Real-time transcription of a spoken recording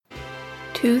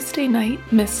Tuesday Night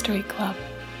Mystery Club.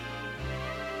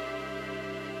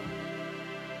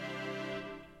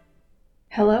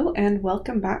 Hello and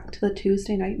welcome back to the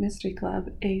Tuesday Night Mystery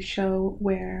Club, a show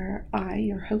where I,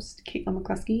 your host, Caitlin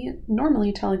McCluskey,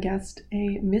 normally tell a guest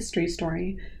a mystery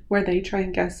story where they try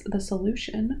and guess the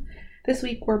solution. This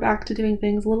week we're back to doing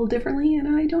things a little differently and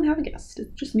I don't have a guest.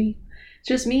 It's just me. It's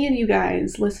just me and you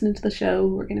guys listening to the show.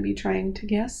 We're going to be trying to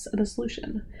guess the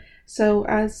solution. So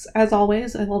as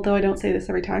always, although I don't say this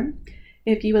every time,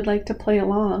 if you would like to play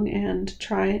along and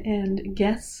try and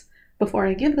guess before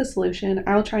I give the solution,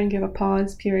 I'll try and give a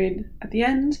pause period at the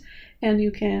end, and you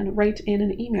can write in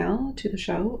an email to the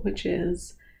show, which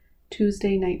is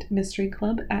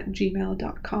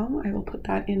tuesdaynightmysteryclub@gmail.com. I will put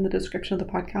that in the description of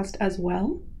the podcast as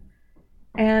well.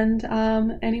 And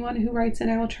anyone who writes in,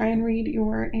 I will try and read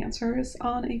your answers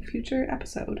on a future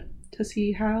episode to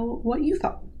see what you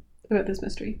thought about this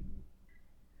mystery.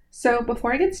 So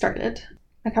before I get started,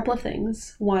 a couple of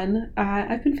things. One,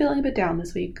 I've been feeling a bit down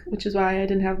this week, which is why I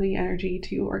didn't have the energy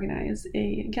to organize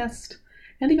a guest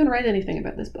and even write anything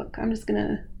about this book. I'm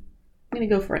gonna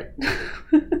go for it.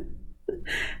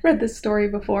 Read this story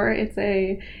before. It's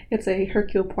a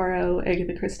Hercule Poirot,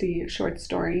 Agatha Christie short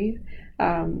story.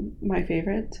 My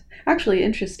favorite. Actually,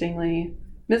 interestingly,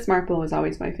 Miss Marple was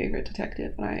always my favorite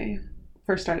detective when I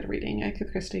first started reading Agatha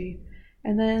Christie.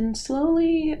 And then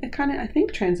slowly, it kind of, I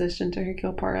think, transitioned to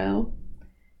Hercule Poirot.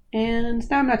 And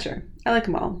now I'm not sure. I like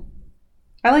them all.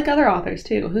 I like other authors,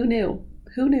 too. Who knew?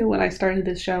 Who knew when I started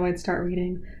this show I'd start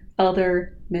reading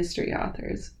other mystery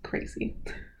authors? Crazy.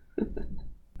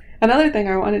 Another thing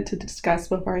I wanted to discuss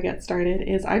before I get started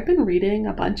is I've been reading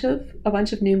a bunch of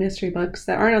new mystery books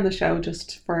that aren't on the show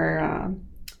just for,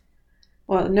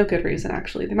 no good reason,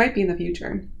 actually. They might be in the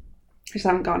future. I just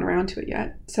haven't gotten around to it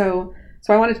yet. So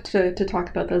I wanted to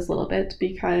talk about those a little bit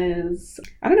because,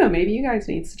 I don't know, maybe you guys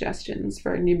need suggestions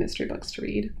for new mystery books to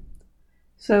read.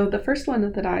 So the first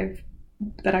one that I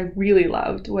really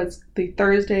loved was the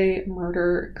Thursday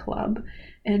Murder Club.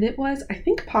 And it was, I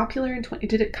think, popular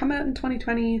did it come out in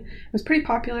 2020? It was pretty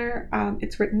popular.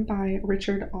 It's written by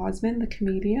Richard Osman, the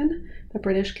comedian, the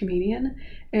British comedian.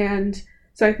 And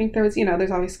so I think there's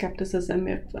always skepticism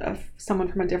if someone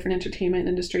from a different entertainment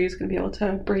industry is going to be able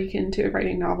to break into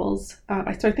writing novels.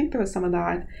 So I think there was some of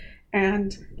that.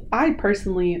 And I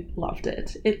personally loved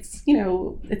it. It's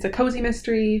a cozy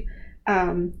mystery.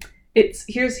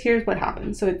 Here's what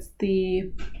happens. So it's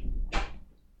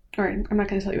all right, I'm not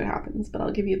going to tell you what happens, but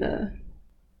I'll give you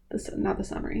not the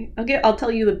summary. I'll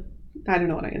tell you I don't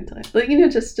know what I'm going to tell you, but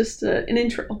just an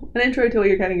intro to what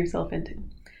you're getting yourself into.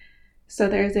 So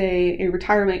there's a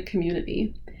retirement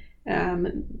community,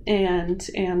 and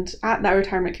at that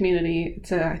retirement community,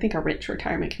 it's I think a rich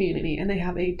retirement community, and they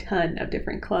have a ton of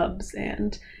different clubs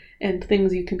and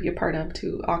things you can be a part of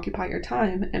to occupy your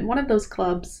time. And one of those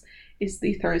clubs is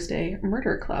the Thursday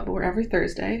Murder Club, where every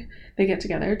Thursday they get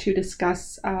together to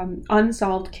discuss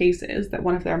unsolved cases that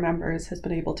one of their members has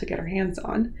been able to get her hands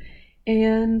on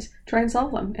and try and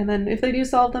solve them. And then if they do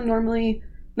solve them, normally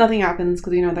nothing happens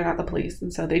because, they're not the police.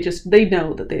 And so they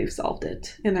know that they've solved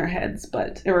it in their heads,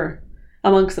 or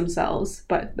amongst themselves,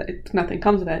 but nothing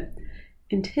comes of it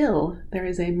until there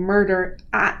is a murder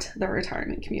at the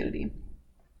retirement community.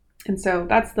 And so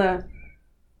that's the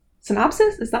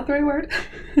synopsis. Is that the right word?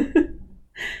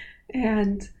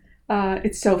 And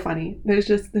it's so funny.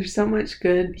 There's so much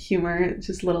good humor,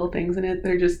 just little things in it.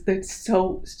 They're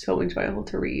so enjoyable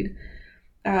to read.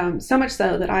 So much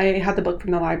so that I had the book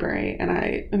from the library and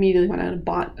I immediately went out and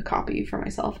bought a copy for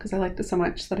myself because I liked it so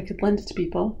much that I could lend it to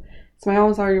people. So my mom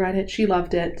has already read it. She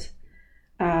loved it.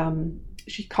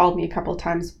 She called me a couple of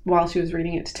times while she was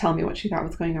reading it to tell me what she thought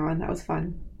was going on. That was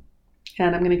fun.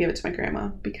 And I'm going to give it to my grandma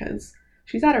because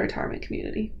she's at a retirement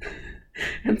community.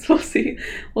 And so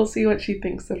we'll see what she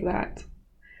thinks of that.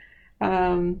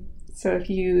 So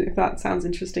if that sounds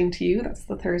interesting to you, that's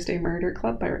the Thursday Murder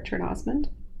Club by Richard Osman.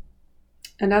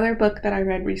 Another book that I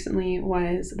read recently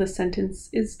was The Sentence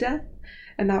is Death,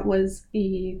 and that was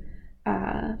a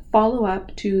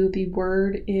follow-up to The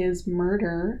Word is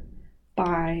Murder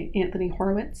by Anthony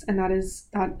Horowitz, and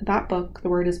that book, The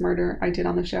Word is Murder, I did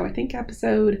on the show, I think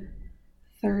episode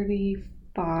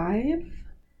 35,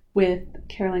 with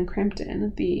Carolyn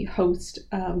Crampton, the host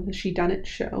of the She Done It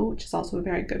show, which is also a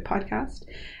very good podcast.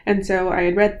 And so I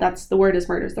had read that's The Word is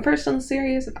Murder is the first in the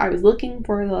series. I was looking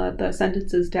for the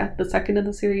Sentence is Death, the second in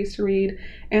the series to read,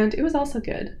 and it was also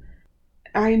good.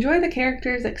 I enjoy the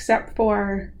characters except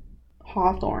for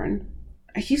Hawthorne.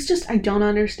 I don't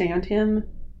understand him.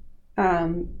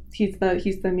 He's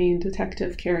the main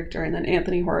detective character, and then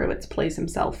Anthony Horowitz plays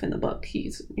himself in the book.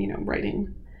 He's,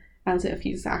 writing as if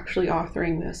he's actually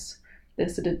authoring this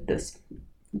this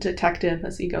detective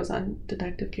as he goes on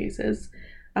detective cases.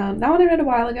 That one I read a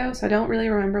while ago, so I don't really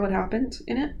remember what happened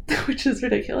in it, which is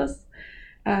ridiculous.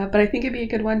 But I think it'd be a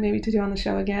good one maybe to do on the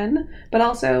show again. But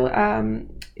also,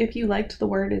 if you liked The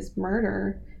Word is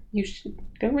Murder, you should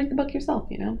go read the book yourself,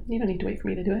 you know? You don't need to wait for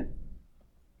me to do it.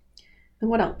 And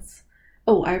what else?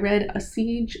 Oh, I read A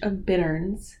Siege of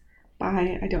Bitterns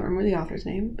by, I don't remember the author's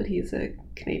name, but he's a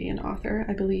Canadian author,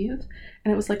 I believe.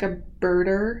 And it was like a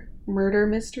murder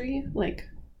mystery, like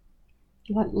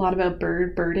a lot about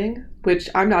birding, which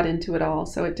I'm not into at all.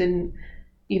 So it didn't,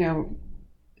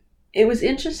 it was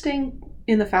interesting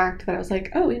in the fact that I was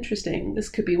like, oh, interesting. This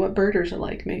could be what birders are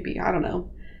like, maybe. I don't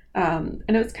know. And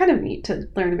it was kind of neat to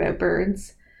learn about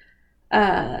birds.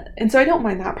 And so I don't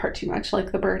mind that part too much.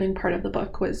 Like the birding part of the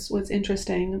book was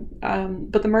interesting.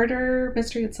 But the murder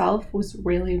mystery itself was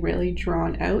really, really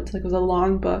drawn out. Like it was a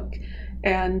long book.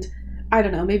 And I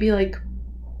don't know, maybe like,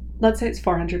 let's say it's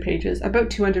 400 pages. About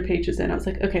 200 pages in, I was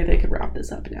like, okay, they could wrap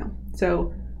this up now.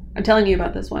 So I'm telling you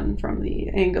about this one from the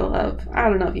angle of, I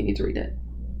don't know if you need to read it.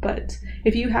 But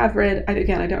if you have read,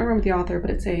 again, I don't remember the author,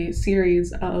 but it's a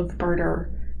series of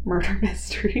murder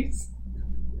mysteries.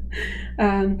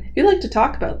 If you'd like to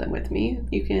talk about them with me,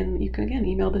 you can again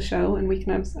email the show and we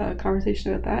can have a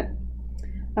conversation about that.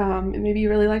 And maybe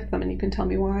you really like them and you can tell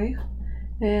me why.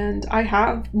 And I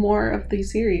have more of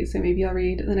these series, so maybe I'll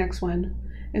read the next one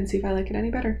and see if I like it any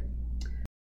better.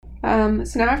 So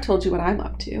now I've told you what I'm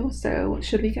up to, so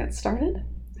should we get started?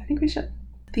 I think we should.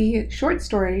 The short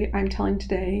story I'm telling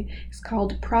today is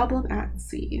called Problem at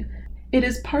Sea. It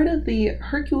is part of the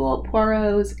Hercule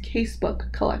Poirot's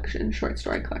Casebook collection, short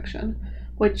story collection,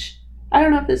 which I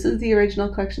don't know if this is the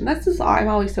original collection. I'm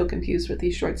always so confused with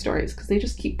these short stories because they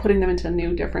just keep putting them into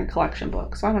new different collection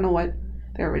books. So I don't know what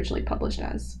they're originally published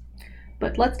as.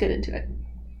 But let's get into it.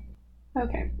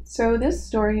 Okay, so this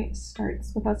story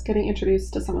starts with us getting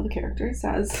introduced to some of the characters,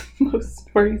 as most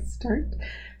stories start.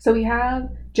 So we have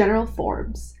General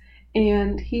Forbes,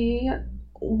 and he,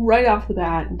 right off the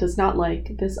bat, does not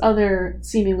like this other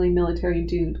seemingly military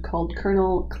dude called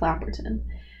Colonel Clapperton.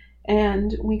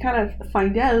 And we kind of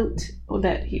find out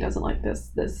that he doesn't like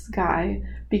this guy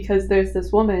because there's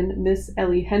this woman, Miss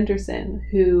Ellie Henderson,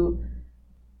 who...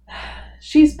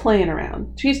 she's playing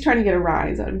around. She's trying to get a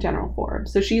rise out of General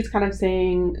Forbes. So she's kind of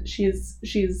saying, she's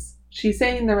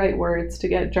saying the right words to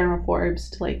get General Forbes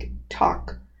to like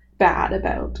talk bad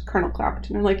about Colonel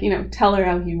Clapperton, or like, tell her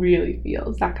how he really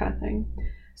feels, that kind of thing.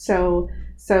 So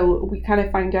we kind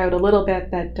of find out a little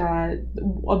bit that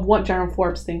of what General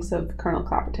Forbes thinks of Colonel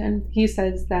Clapperton. He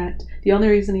says that the only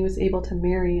reason he was able to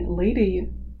marry Lady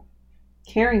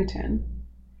Carrington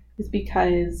is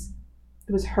because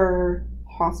it was her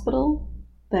hospital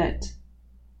that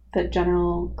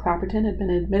General Clapperton had been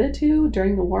admitted to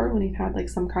during the war when he had like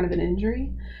some kind of an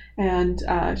injury, and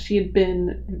she had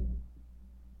been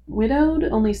widowed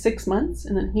only 6 months,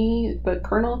 and then the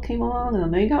colonel came along and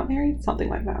then they got married, something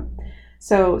like that.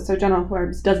 So General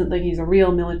Forbes doesn't think he's a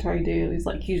real military dude. He's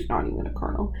like, he's not even a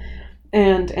colonel.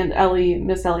 And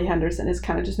Miss Ellie Henderson is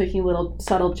kind of just making little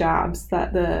subtle jabs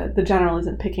that the general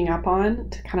isn't picking up on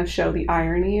to kind of show the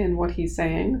irony in what he's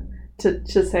saying.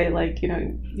 To say, like,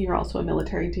 you're also a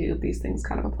military dude, these things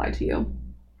kind of apply to you.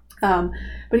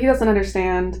 But he doesn't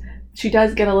understand. She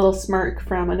does get a little smirk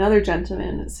from another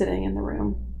gentleman sitting in the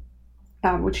room,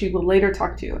 which he will later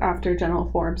talk to after General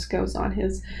Forbes goes on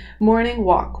his morning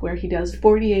walk, where he does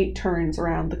 48 turns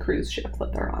around the cruise ship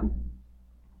that they're on.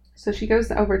 So she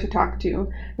goes over to talk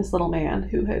to this little man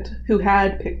who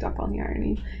had picked up on the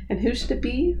irony. And who should it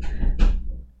be?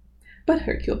 But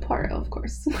Hercule Poirot, of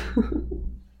course.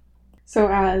 So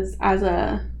as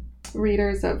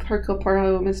readers of Hercule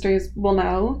Poirot mysteries will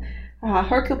know,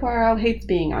 Hercule Poirot hates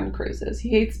being on cruises. He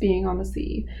hates being on the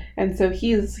sea. And so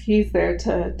he's there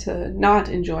to not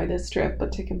enjoy this trip,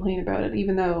 but to complain about it,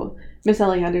 even though Miss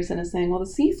Ellie Henderson is saying, well, the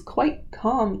sea's quite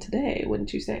calm today,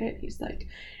 wouldn't you say it? He's like,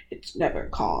 it's never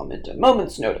calm. At a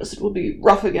moment's notice, it will be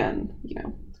rough again,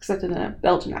 except in a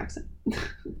Belgian accent.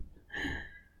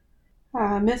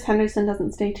 Miss Henderson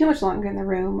doesn't stay too much longer in the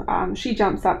room. She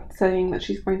jumps up saying that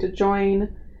she's going to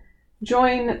join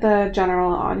the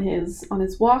general on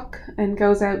his walk, and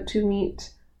goes out to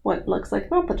meet what looks like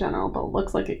not the general, but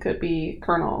looks like it could be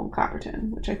Colonel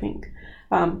Clapperton, which I think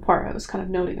Poirot was kind of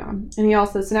noting on. And he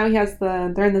also, so now he has they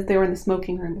were in the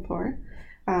smoking room before,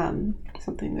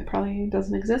 something that probably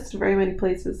doesn't exist very many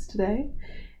places today,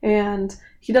 and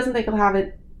he doesn't think he'll have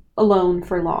it alone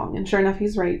for long. And sure enough,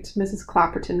 he's right. Mrs.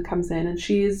 Clapperton comes in, and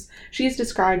she's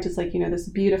described as like, this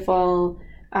beautiful,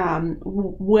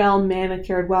 well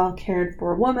manicured, well cared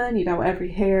for woman,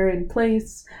 every hair in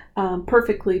place,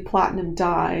 perfectly platinum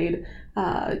dyed,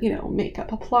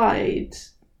 makeup applied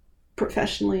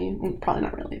professionally, well, probably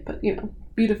not really, but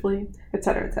beautifully,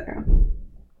 etc., etc.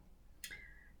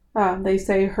 They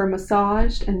say her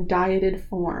massaged and dieted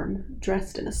form,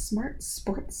 dressed in a smart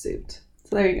sports suit.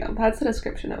 So there you go. That's the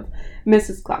description of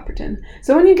Mrs. Clapperton.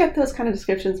 So when you get those kind of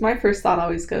descriptions, my first thought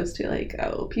always goes to like,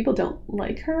 oh, people don't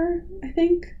like her, I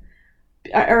think.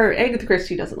 Or Agatha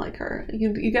Christie doesn't like her.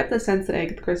 You get the sense that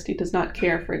Agatha Christie does not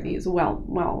care for these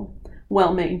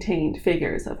well-maintained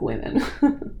figures of women.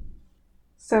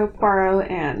 So Poirot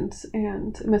and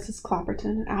Mrs.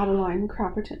 Clapperton, Adeline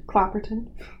Clapperton,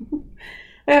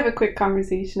 they have a quick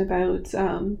conversation about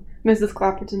Mrs.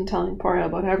 Clapperton telling Poirot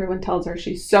about how everyone tells her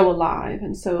she's so alive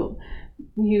and so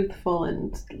youthful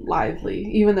and lively,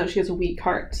 even though she has a weak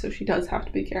heart, so she does have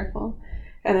to be careful.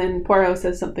 And then Poirot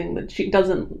says something that she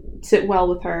doesn't sit well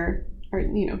with her, or,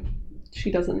 she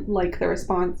doesn't like the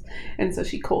response, and so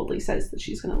she coldly says that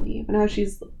she's going to leave. And as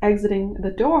she's exiting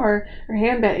the door, her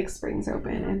handbag springs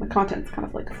open, and the contents kind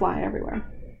of like fly everywhere.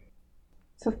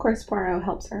 So of course Poirot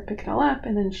helps her pick it all up,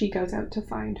 and then she goes out to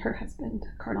find her husband,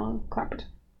 Colonel Clapperton.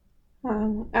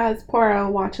 As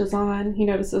Poirot watches on, he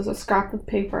notices a scrap of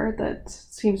paper that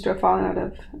seems to have fallen out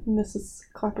of Mrs.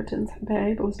 Clapperton's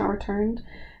bag but was not returned.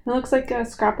 It looks like a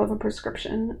scrap of a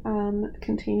prescription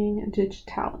containing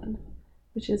Digitalin,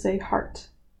 which is a heart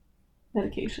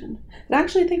medication. That I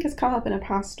actually think has come up in a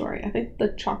past story. I think the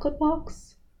chocolate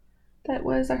box that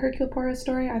was a Hercule Poirot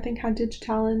story, I think had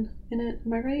Digitalin in it.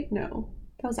 Am I right? No.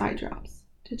 That was eye drops.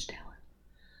 Digitalin.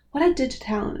 What had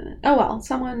Digitalin in it? Oh well,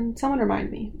 someone remind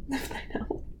me if they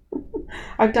know.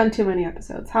 I've done too many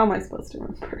episodes. How am I supposed to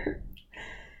remember?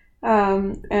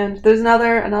 And there's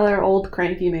another old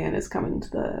cranky man is coming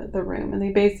to the room, and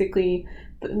they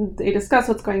discuss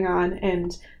what's going on,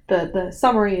 and the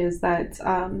summary is that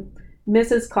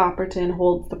Mrs. Clapperton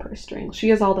holds the purse strings. She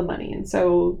has all the money, and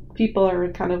so people are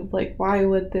kind of like, why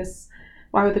would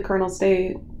the colonel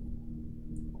stay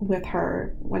with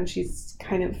her when she's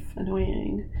kind of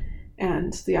annoying?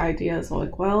 And the idea is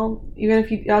like, well, even if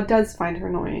he does find her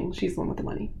annoying, she's the one with the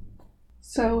money.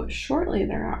 So shortly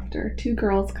thereafter, two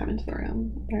girls come into the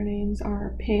room. Their names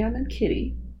are Pam and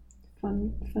Kitty.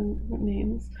 Fun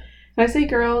names. And I say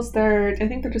girls, I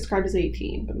think they're described as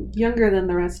 18, but younger than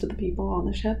the rest of the people on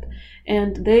the ship.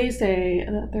 And they say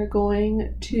that they're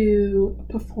going to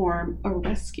perform a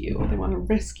rescue. They want to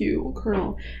rescue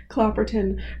Colonel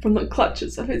Clapperton from the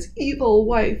clutches of his evil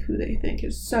wife, who they think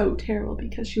is so terrible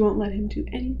because she won't let him do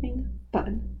anything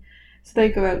fun. So they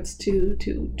go out to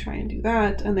try and do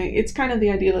that, and it's kind of the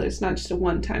idea that it's not just a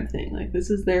one-time thing. Like, this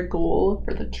is their goal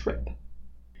for the trip.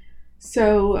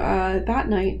 So that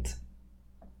night,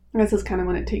 this is kind of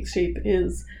when it takes shape,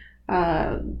 is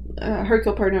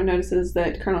Hercule Poirot notices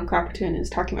that Colonel Clapperton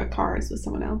is talking about cars with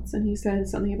someone else, and he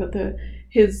says something about the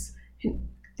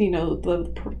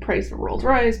price of a Rolls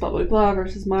Royce, blah, blah, blah,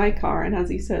 versus my car. And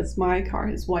as he says my car,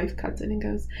 his wife cuts in and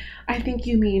goes, "I think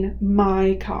you mean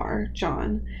my car,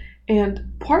 John."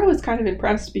 And Poirot was kind of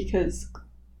impressed because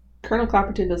Colonel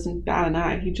Clapperton doesn't bat an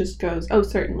eye. He just goes, "Oh,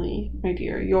 certainly, my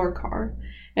dear, your car,"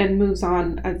 and moves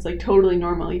on as like totally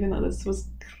normal, even though this was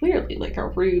clearly like a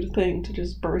rude thing to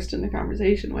just burst into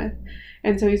conversation with.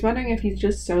 And so he's wondering if he's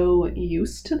just so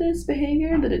used to this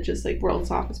behavior that it just like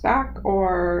rolls off his back,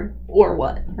 or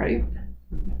what, right?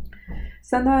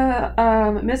 So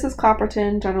then Mrs.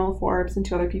 Clapperton, General Forbes, and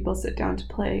two other people sit down to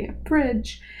play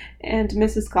bridge, and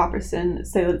Mrs. Clapperton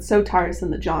say that it's so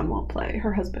tiresome that John won't play,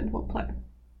 her husband won't play.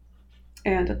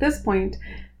 And at this point,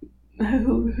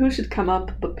 who should come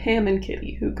up but Pam and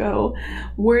Kitty, who go,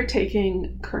 "We're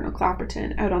taking Colonel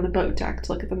Clapperton out on the boat deck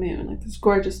to look at the moon, like this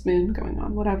gorgeous moon going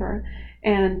on, whatever."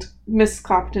 And Miss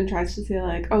Clapperton tries to say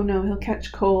like, "Oh no, he'll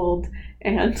catch cold,"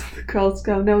 and the girls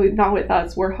go, "No, not with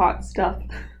us, we're hot stuff."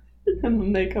 And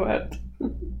then they go out.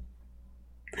 So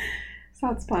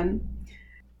that's fun.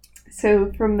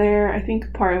 So from there, I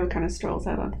think Poirot kind of strolls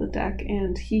out onto the deck,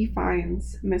 and he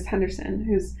finds Miss Henderson,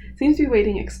 who seems to be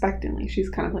waiting expectantly. She's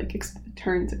kind of like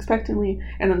turns expectantly,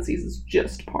 and then sees it's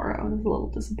just Poirot and is a little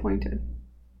disappointed.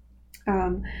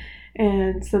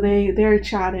 And so they're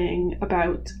chatting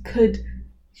about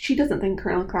she doesn't think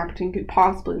Colonel Clapperton could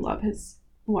possibly love his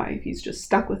wife. He's just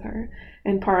stuck with her.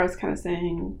 And Poirot's kind of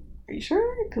saying, "Are you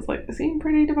sure? Because like they seem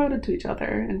pretty devoted to each other,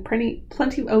 and plenty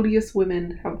of odious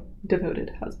women have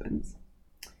devoted husbands,"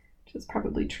 which is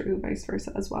probably true, vice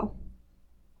versa as well.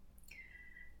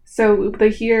 So they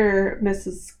hear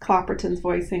Mrs. Clapperton's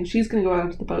voice saying she's going to go out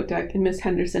onto the boat deck, and Miss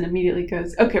Henderson immediately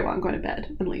goes, "Okay, well, I'm going to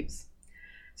bed," and leaves.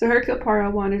 So Hercule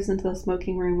Poirot wanders into the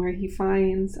smoking room where he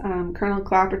finds Colonel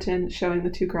Clapperton showing the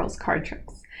two girls card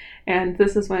tricks. And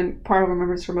this is when Poirot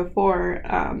remembers from before,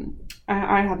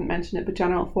 I hadn't mentioned it, but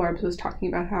General Forbes was talking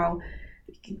about how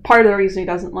part of the reason he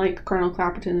doesn't like Colonel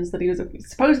Clapperton is that he was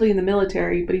supposedly in the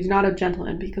military, but he's not a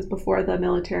gentleman, because before the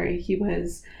military he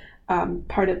was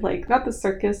part of, like, not the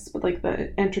circus, but like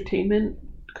the entertainment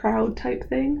crowd type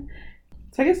thing.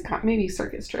 So I guess maybe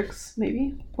circus tricks,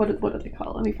 maybe. What do they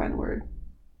call it? Let me find the word.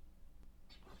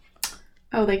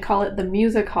 Oh, they call it the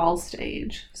music hall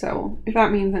stage. So if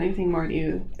that means anything more to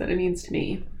you than it means to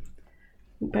me,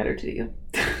 better to you.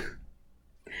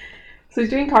 So he's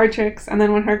doing card tricks, and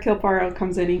then when Hercule Poirot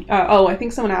comes in, I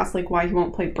think someone asked, like, why he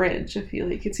won't play bridge. If he,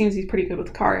 like, it seems he's pretty good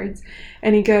with cards.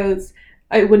 And he goes,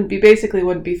 it wouldn't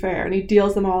be fair. And he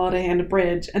deals them all out a hand of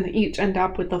bridge, and they each end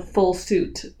up with a full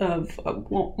suit of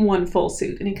one full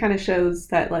suit. And he kind of shows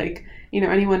that, like, you know,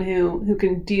 anyone who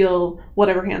can deal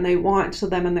whatever hand they want to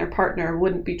them and their partner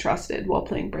wouldn't be trusted while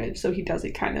playing bridge. So he does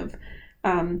it kind of,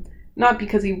 not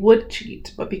because he would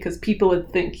cheat, but because people would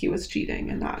think he was cheating,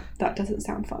 and that doesn't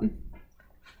sound fun.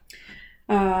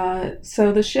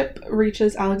 So the ship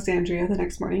reaches Alexandria the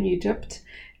next morning, Egypt,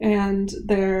 and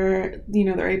they're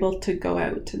able to go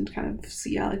out and kind of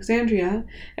see Alexandria.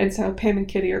 And so Pam and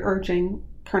Kitty are urging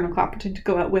Colonel Clapperton to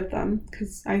go out with them,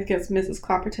 because I guess Mrs.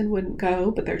 Clapperton wouldn't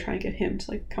go, but they're trying to get him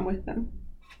to, like, come with them.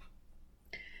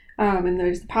 And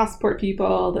there's the passport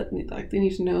people that, like, they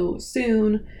need to know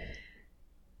soon.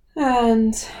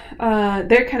 And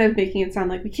they're kind of making it sound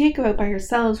like, we can't go out by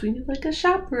ourselves, we need, like, a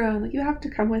chaperone, like, you have to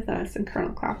come with us. And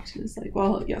Colonel Clapperton is like,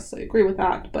 well, yes, I agree with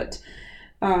that, but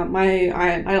I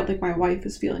don't think my wife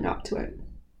is feeling up to it.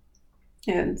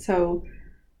 And so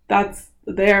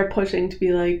they're pushing to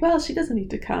be like, well, she doesn't need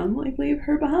to come, like, leave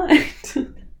her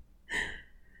behind.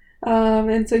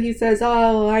 And so he says,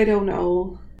 oh, I don't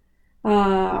know,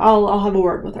 I'll have a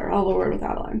word with her, I'll have a word with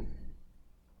Adeline.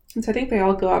 And so I think they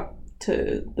all go up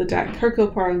to the deck, Hercule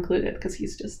Poirot included, because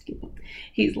he's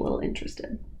a little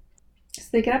interested. So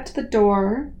they get up to the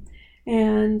door,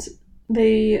 and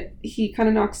he kind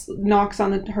of knocks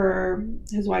on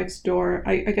his wife's door.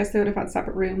 I guess they would have had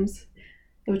separate rooms,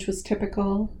 which was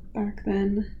typical back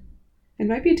then. It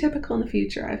might be typical in the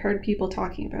future. I've heard people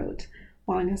talking about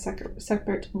wanting a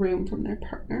separate room from their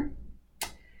partner.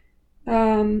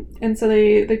 And so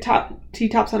he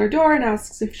taps on her door and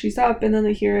asks if she's up, and then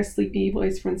they hear a sleepy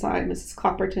voice from inside, Mrs.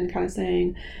 Clapperton, kind of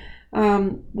saying,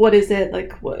 what is it,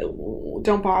 like,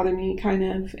 don't bother me, kind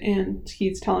of. And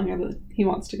he's telling her that he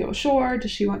wants to go ashore.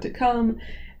 Does she want to come?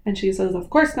 And she says, of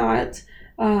course not.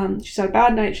 She's had a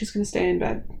bad night, she's going to stay in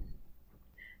bed.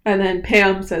 And then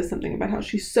Pam says something about how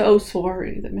she's so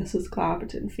sorry that Mrs.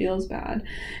 Clapperton feels bad,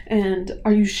 and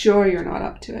are you sure you're not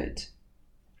up to it?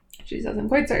 She says, I'm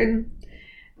quite certain.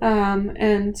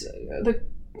 And the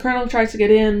Colonel tries to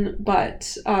get in,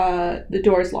 but the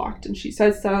door's locked, and she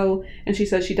says so, and she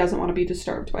says she doesn't want to be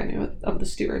disturbed by any of the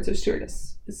stewards or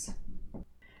stewardesses.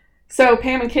 So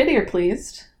Pam and Kitty are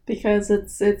pleased, because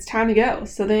it's time to go.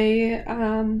 So they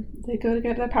go to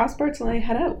get their passports, and they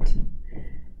head out.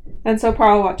 And so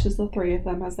Poirot watches the three of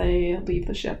them as they leave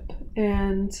the ship.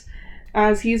 And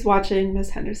as he's watching,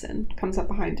 Miss Henderson comes up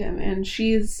behind him, and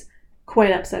she's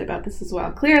quite upset about this as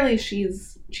well. Clearly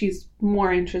she's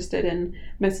more interested in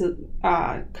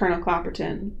Colonel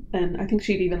Clapperton than I think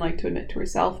she'd even like to admit to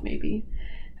herself, maybe.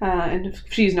 And if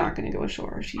she's not going to go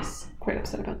ashore, she's quite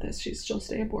upset about this. She'll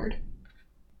stay aboard.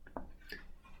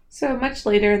 So much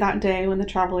later that day, when the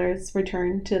travelers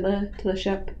return to the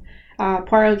ship,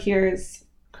 Poirot hears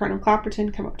Colonel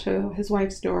Clapperton come up to his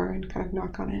wife's door and kind of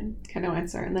knock on it, kind of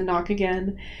answer, and then knock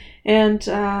again. And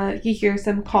he hears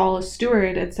them call a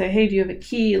steward and say, hey, do you have a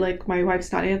key? Like, my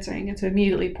wife's not answering. And so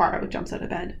immediately Poirot jumps out of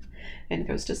bed and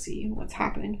goes to see what's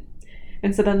happening.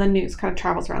 And so then the news kind of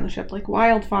travels around the ship like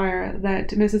wildfire that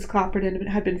Mrs. Clapperton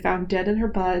had been found dead in her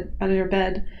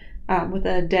bed with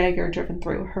a dagger driven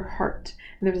through her heart.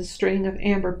 And there was a string of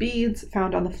amber beads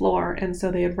found on the floor, and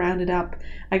so they had rounded up,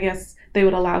 I guess they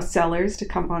would allow sellers to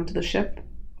come onto the ship.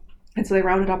 And so they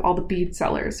rounded up all the bead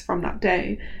sellers from that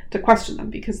day to question them,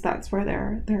 because that's where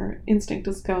their instinct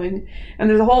is going. And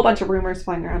there's a whole bunch of rumors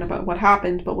flying around about what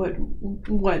happened, but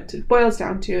what it boils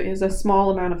down to is a small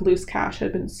amount of loose cash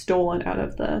had been stolen out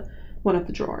of one of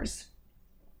the drawers.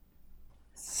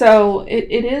 So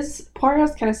it is,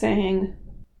 Poirot's kind of saying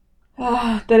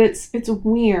that it's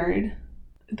weird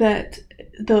that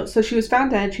so she was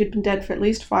found dead. She had been dead for at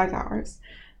least 5 hours.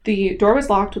 The door was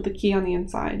locked with the key on the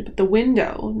inside, but the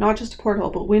window, not just a porthole,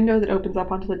 but window that opens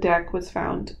up onto the deck, was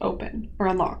found open or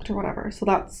unlocked or whatever. So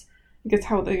that's, I guess,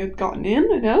 how they had gotten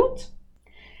in and out.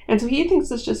 And so he thinks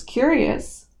it's just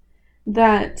curious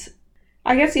that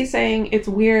I guess he's saying it's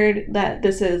weird that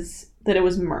it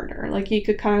was murder. Like, he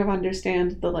could kind of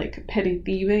understand the, like, petty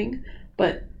thieving,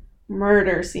 but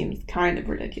murder seems kind of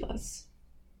ridiculous.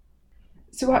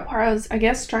 So what Poirot's, I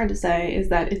guess, trying to say is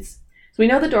that so we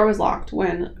know the door was locked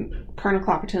when Colonel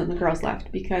Clapperton and the girls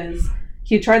left, because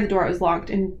he had tried the door, it was locked,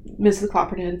 and Mrs.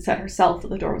 Clapperton had said herself that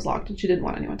the door was locked and she didn't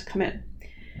want anyone to come in.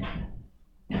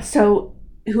 So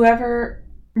whoever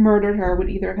murdered her would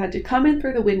either have had to come in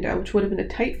through the window, which would have been a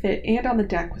tight fit, and on the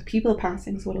deck with people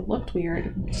passing, so it would have looked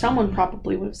weird. Someone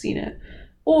probably would have seen it.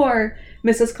 Or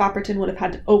Mrs. Clapperton would have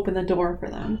had to open the door for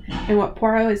them. And what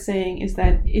Poirot is saying is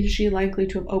that, is she likely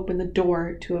to have opened the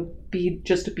door to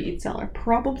just a bead seller?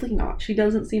 Probably not. She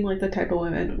doesn't seem like the type of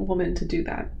woman to do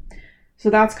that. So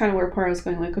that's kind of where Poirot's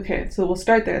going, like, okay, so we'll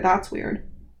start there. That's weird.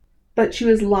 But she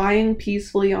was lying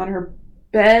peacefully on her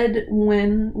bed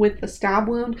with the stab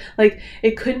wound. Like,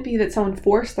 it couldn't be that someone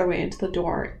forced their way into the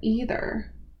door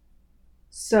either.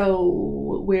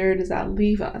 So where does that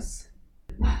leave us?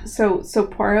 So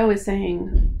Poirot is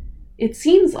saying it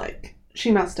seems like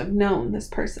she must have known this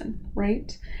person,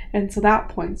 right? And so that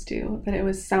points to that it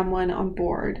was someone on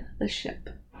board the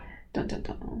ship. Dun dun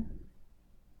dun.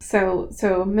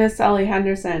 So Miss Ellie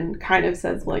Henderson kind of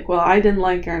says, like, well, I didn't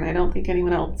like her and I don't think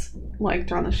anyone else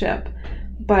liked her on the ship,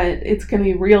 but it's going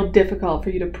to be real difficult for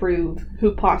you to prove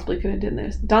who possibly could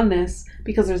have done this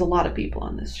because there's a lot of people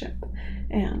on this ship.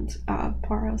 And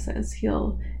Poirot says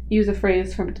he'll use a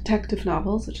phrase from detective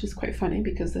novels, which is quite funny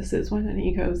because this is one, and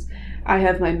he goes, "I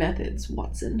have my methods,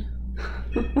 Watson."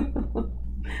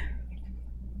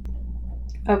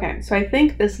 Okay, so I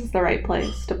think this is the right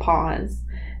place to pause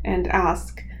and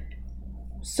ask,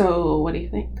 so what do you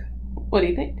think? What do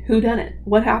you think? Who done it?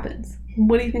 What happens?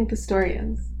 What do you think the story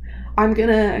is? I'm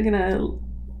gonna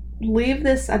leave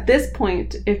this at this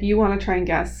point. If you want to try and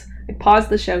guess, I pause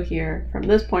the show here. From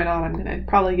this point on, I'm gonna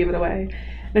probably give it away.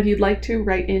 And if you'd like to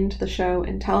write into the show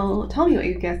and tell me what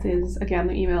your guess is, again,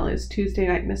 the email is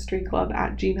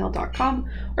tuesdaynightmysteryclub@gmail.com,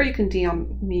 or you can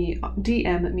DM me on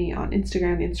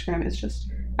Instagram. The Instagram is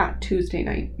just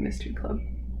 @tuesdaynightmysteryclub.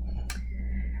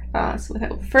 So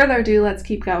without further ado, let's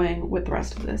keep going with the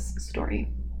rest of this story.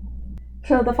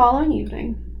 So the following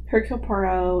evening, Hercule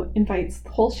Poirot invites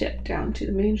the whole ship down to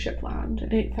the main ship lounge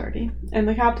at 8:30, and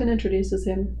the captain introduces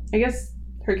him. I guess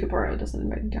Hercule Poirot doesn't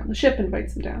invite him down. The ship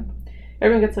invites him down.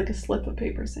 Everyone gets like a slip of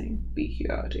paper saying, "Be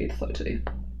here at 8:30.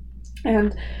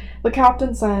 And the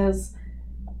captain says,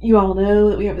 "You all know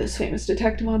that we have this famous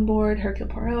detective on board, Hercule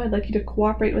Poirot. I'd like you to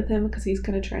cooperate with him because he's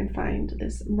going to try and find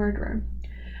this murderer."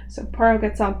 So Poirot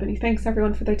gets up and he thanks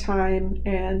everyone for their time,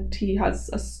 and he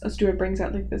has a steward brings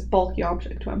out like this bulky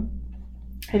object to him.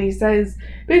 And he says,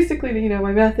 basically,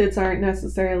 my methods aren't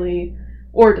necessarily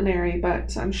ordinary,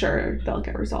 but I'm sure they'll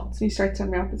get results. And he starts to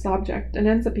unwrap this object and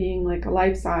ends up being like a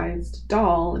life-sized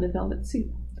doll in a velvet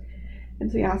suit.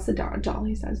 And so he asks the doll,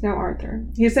 he says, "Now, Arthur,"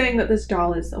 he's saying that this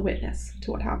doll is a witness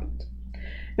to what happened.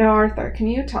 "Now, Arthur, can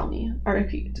you tell me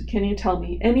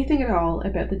anything at all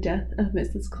about the death of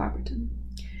Mrs. Clapperton?"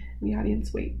 And the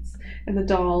audience waits, and the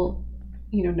doll,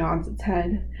 nods its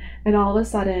head, and all of a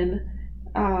sudden,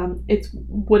 its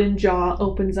wooden jaw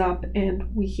opens up,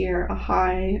 and we hear a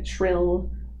high, shrill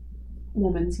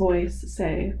woman's voice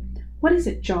say, "What is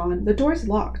it, John? The door's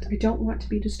locked. I don't want to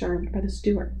be disturbed by the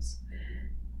stewards."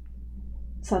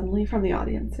 Suddenly, from the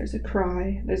audience, there's a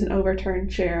cry, there's an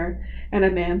overturned chair, and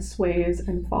a man sways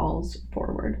and falls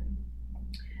forward.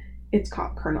 It's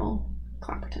Colonel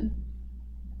Clapperton.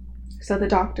 So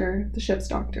the ship's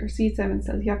doctor, sees him and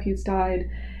says, "Yep, he's died.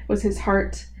 It was his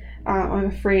heart. I'm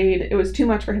afraid it was too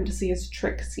much for him to see his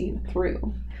trick seen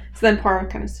through." So then Poirot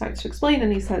kind of starts to explain,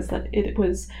 and he says that it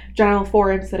was General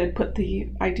Forbes that had put the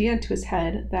idea into his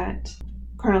head that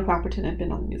Colonel Clapperton had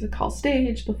been on the music hall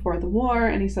stage before the war,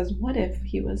 and he says, what if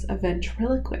he was a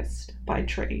ventriloquist by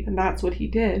trade, and that's what he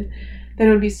did? Then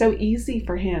it would be so easy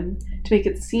for him to make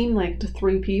it seem like to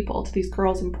three people, to these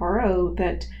girls and Poirot,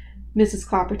 that Mrs.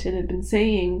 Clapperton had been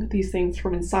saying these things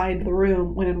from inside the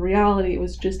room, when in reality it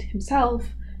was just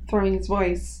himself throwing his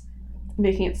voice,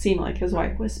 making it seem like his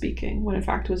wife was speaking, when in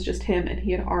fact it was just him, and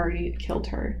he had already killed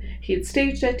her. He had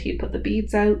staged it, he had put the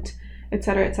beads out,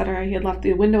 etc., etc. He had left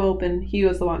the window open. He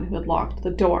was the one who had locked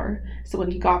the door. So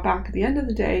when he got back at the end of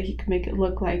the day, he could make it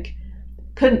look like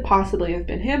couldn't possibly have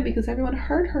been him, because everyone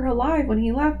heard her alive when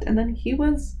he left, and then he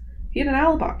had an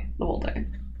alibi the whole day.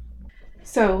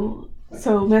 So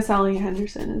Miss Ellie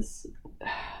Henderson is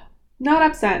not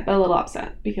upset, but a little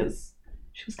upset, because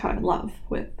she was kind of in love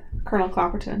with Colonel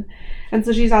Clapperton. And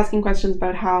so she's asking questions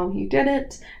about how he did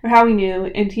it, or how he knew,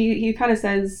 and he kind of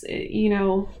says,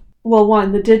 well,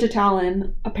 one, the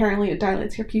Digitalin, apparently it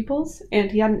dilates your pupils,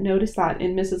 and he hadn't noticed that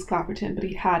in Mrs. Clapperton, but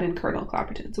he had in Colonel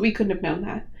Clapperton, so we couldn't have known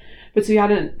that. But so he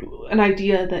had an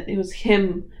idea that it was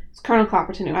him, it's Colonel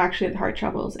Clapperton, who actually had the heart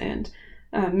troubles, and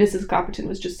Mrs. Clapperton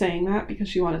was just saying that because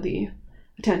she wanted the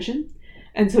attention.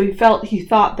 And so he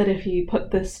thought that if he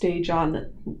put this stage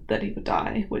on, that he would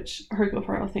die, which Hercule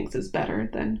Poirot thinks is better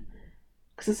than,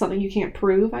 because it's something you can't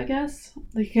prove, I guess.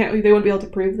 They wouldn't be able to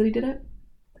prove that he did it.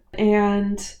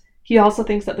 And he also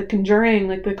thinks that the conjuring,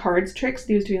 like the cards tricks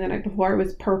that he was doing the night before,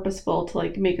 was purposeful to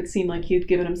like make it seem like he had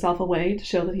given himself away to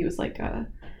show that he was like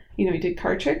he did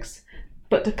card tricks,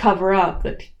 but to cover up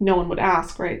that no one would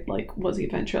ask, right? Like, was he a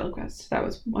ventriloquist? That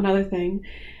was one other thing.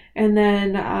 And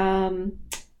then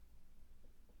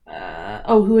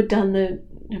who had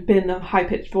been the high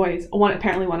pitched voice?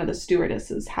 Apparently one of the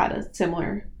stewardesses had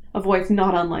a voice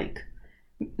not unlike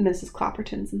Mrs.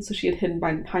 Clapperton's, and so she had hidden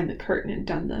behind the curtain and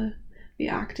done the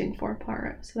acting for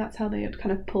Poirot. So that's how they had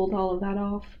kind of pulled all of that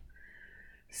off.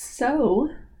 So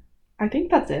I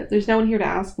think that's it. There's no one here to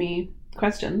ask me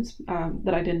questions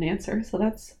that I didn't answer, so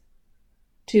that's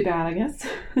too bad, I guess.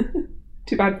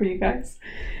 Too bad for you guys.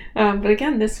 But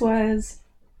again, this was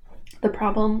The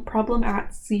Problem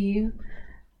at Sea,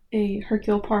 a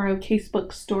Hercule Poirot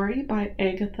casebook story by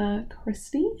Agatha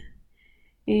Christie.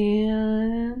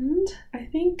 And I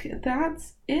think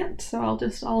that's it. So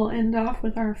I'll end off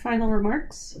with our final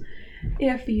remarks.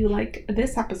 If you like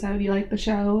this episode, you like the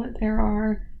show, there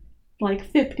are like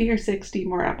 50 or 60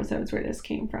 more episodes where this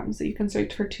came from. So you can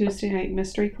search for Tuesday Night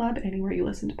Mystery Club anywhere you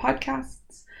listen to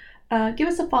podcasts. Give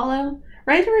us a follow.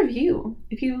 Write a review.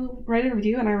 If you write a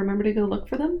review and I remember to go look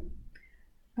for them,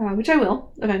 which I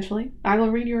will eventually, I will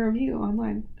read your review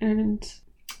online. And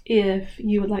if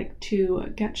you would like to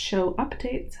get show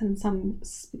updates and some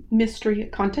mystery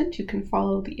content, you can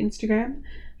follow the Instagram,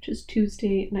 which is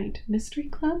Tuesday Night Mystery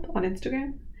Club on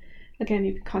Instagram. Again,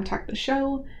 you can contact the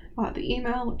show, the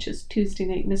email, which is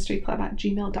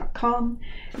tuesdaynightmysteryclub@gmail.com.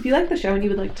 If you like the show and you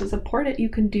would like to support it, you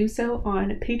can do so on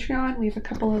Patreon. We have a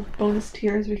couple of bonus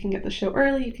tiers. We can get the show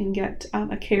early. You can get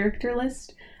a character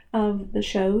list of the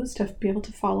shows to be able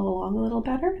to follow along a little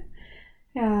better.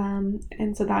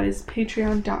 And so that is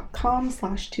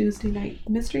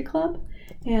patreon.com/TuesdayNightMysteryClub.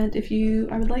 And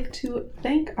I would like to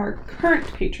thank our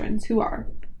current patrons, who are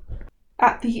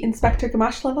at the Inspector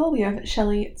Gamache level, we have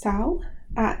Shelley Tsao.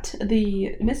 At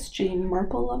the Miss Jane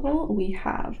Marple level, we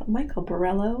have Michael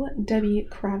Borello, Debbie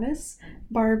Kravis,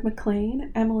 Barb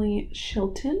McLean, Emily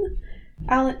Shilton,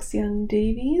 Alex Young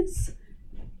Davies,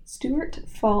 Stuart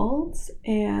Falls,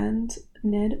 and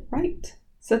Ned Wright.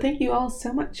 So thank you all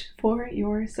so much for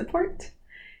your support.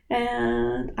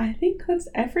 And I think that's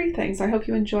everything. So I hope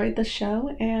you enjoyed the show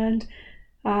and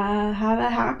have a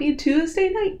happy Tuesday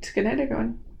night. Good night,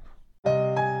 everyone.